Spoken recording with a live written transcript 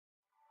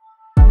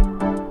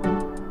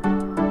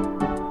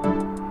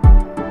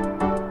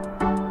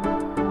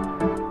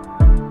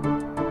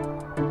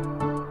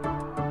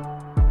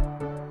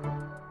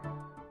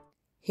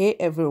Hey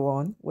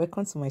everyone,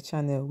 welcome to my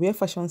channel where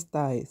fashion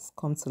styles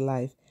come to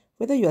life.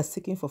 Whether you are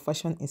seeking for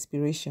fashion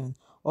inspiration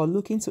or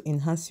looking to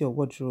enhance your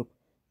wardrobe,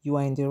 you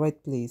are in the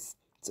right place.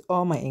 To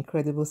all my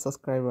incredible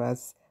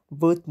subscribers,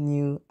 both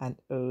new and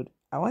old,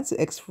 I want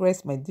to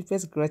express my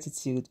deepest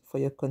gratitude for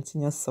your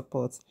continuous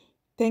support.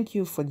 Thank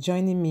you for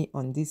joining me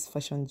on this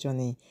fashion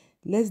journey.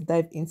 Let's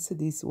dive into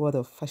this world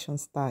of fashion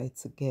style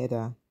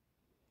together.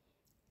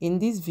 In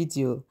this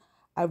video,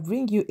 I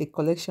bring you a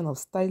collection of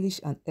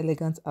stylish and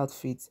elegant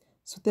outfits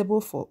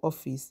suitable for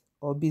office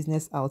or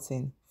business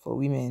outing for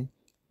women.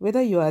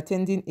 Whether you are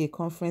attending a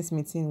conference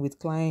meeting with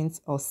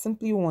clients or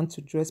simply want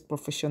to dress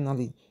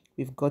professionally,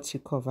 we've got you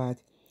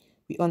covered.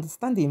 We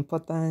understand the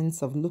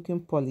importance of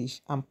looking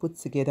polished and put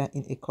together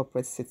in a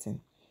corporate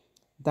setting.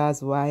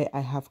 That's why I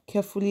have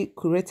carefully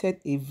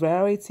curated a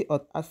variety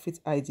of outfit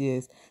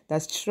ideas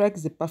that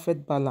strikes the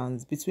perfect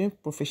balance between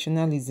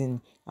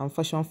professionalism and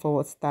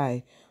fashion-forward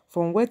style,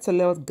 from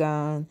well-tailored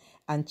gown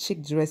and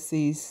chic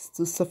dresses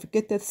to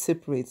sophisticated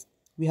separates.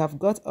 We have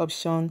got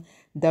options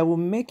that will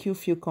make you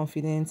feel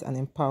confident and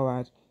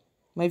empowered.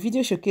 My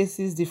video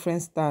showcases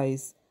different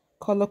styles,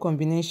 color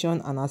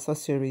combination and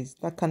accessories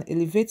that can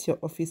elevate your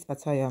office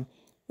attire,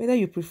 whether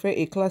you prefer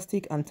a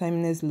classic and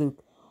timeless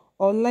look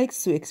or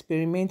likes to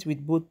experiment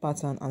with both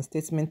pattern and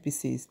statement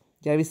pieces.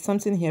 There is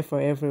something here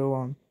for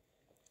everyone.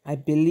 I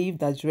believe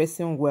that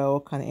dressing well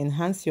can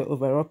enhance your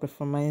overall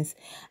performance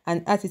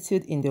and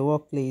attitude in the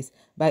workplace.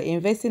 By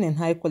investing in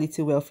high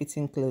quality, well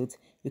fitting clothes,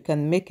 you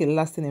can make a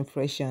lasting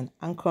impression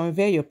and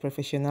convey your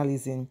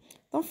professionalism.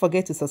 Don't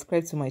forget to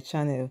subscribe to my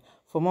channel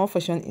for more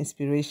fashion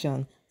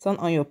inspiration. Turn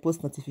on your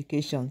post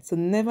notification to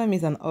never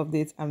miss an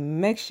update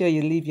and make sure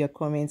you leave your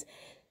comments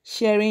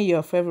sharing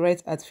your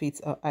favorite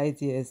outfits or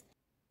ideas.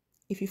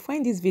 If you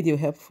find this video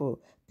helpful,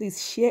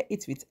 please share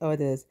it with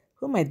others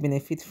who might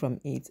benefit from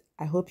it.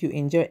 I hope you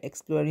enjoy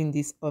exploring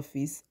this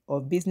office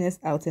or business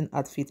outing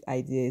outfit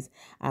ideas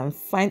and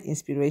find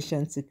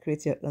inspiration to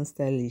create your own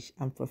stylish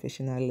and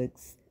professional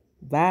looks.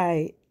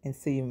 Bye and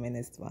see you in my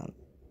next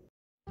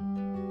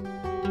one.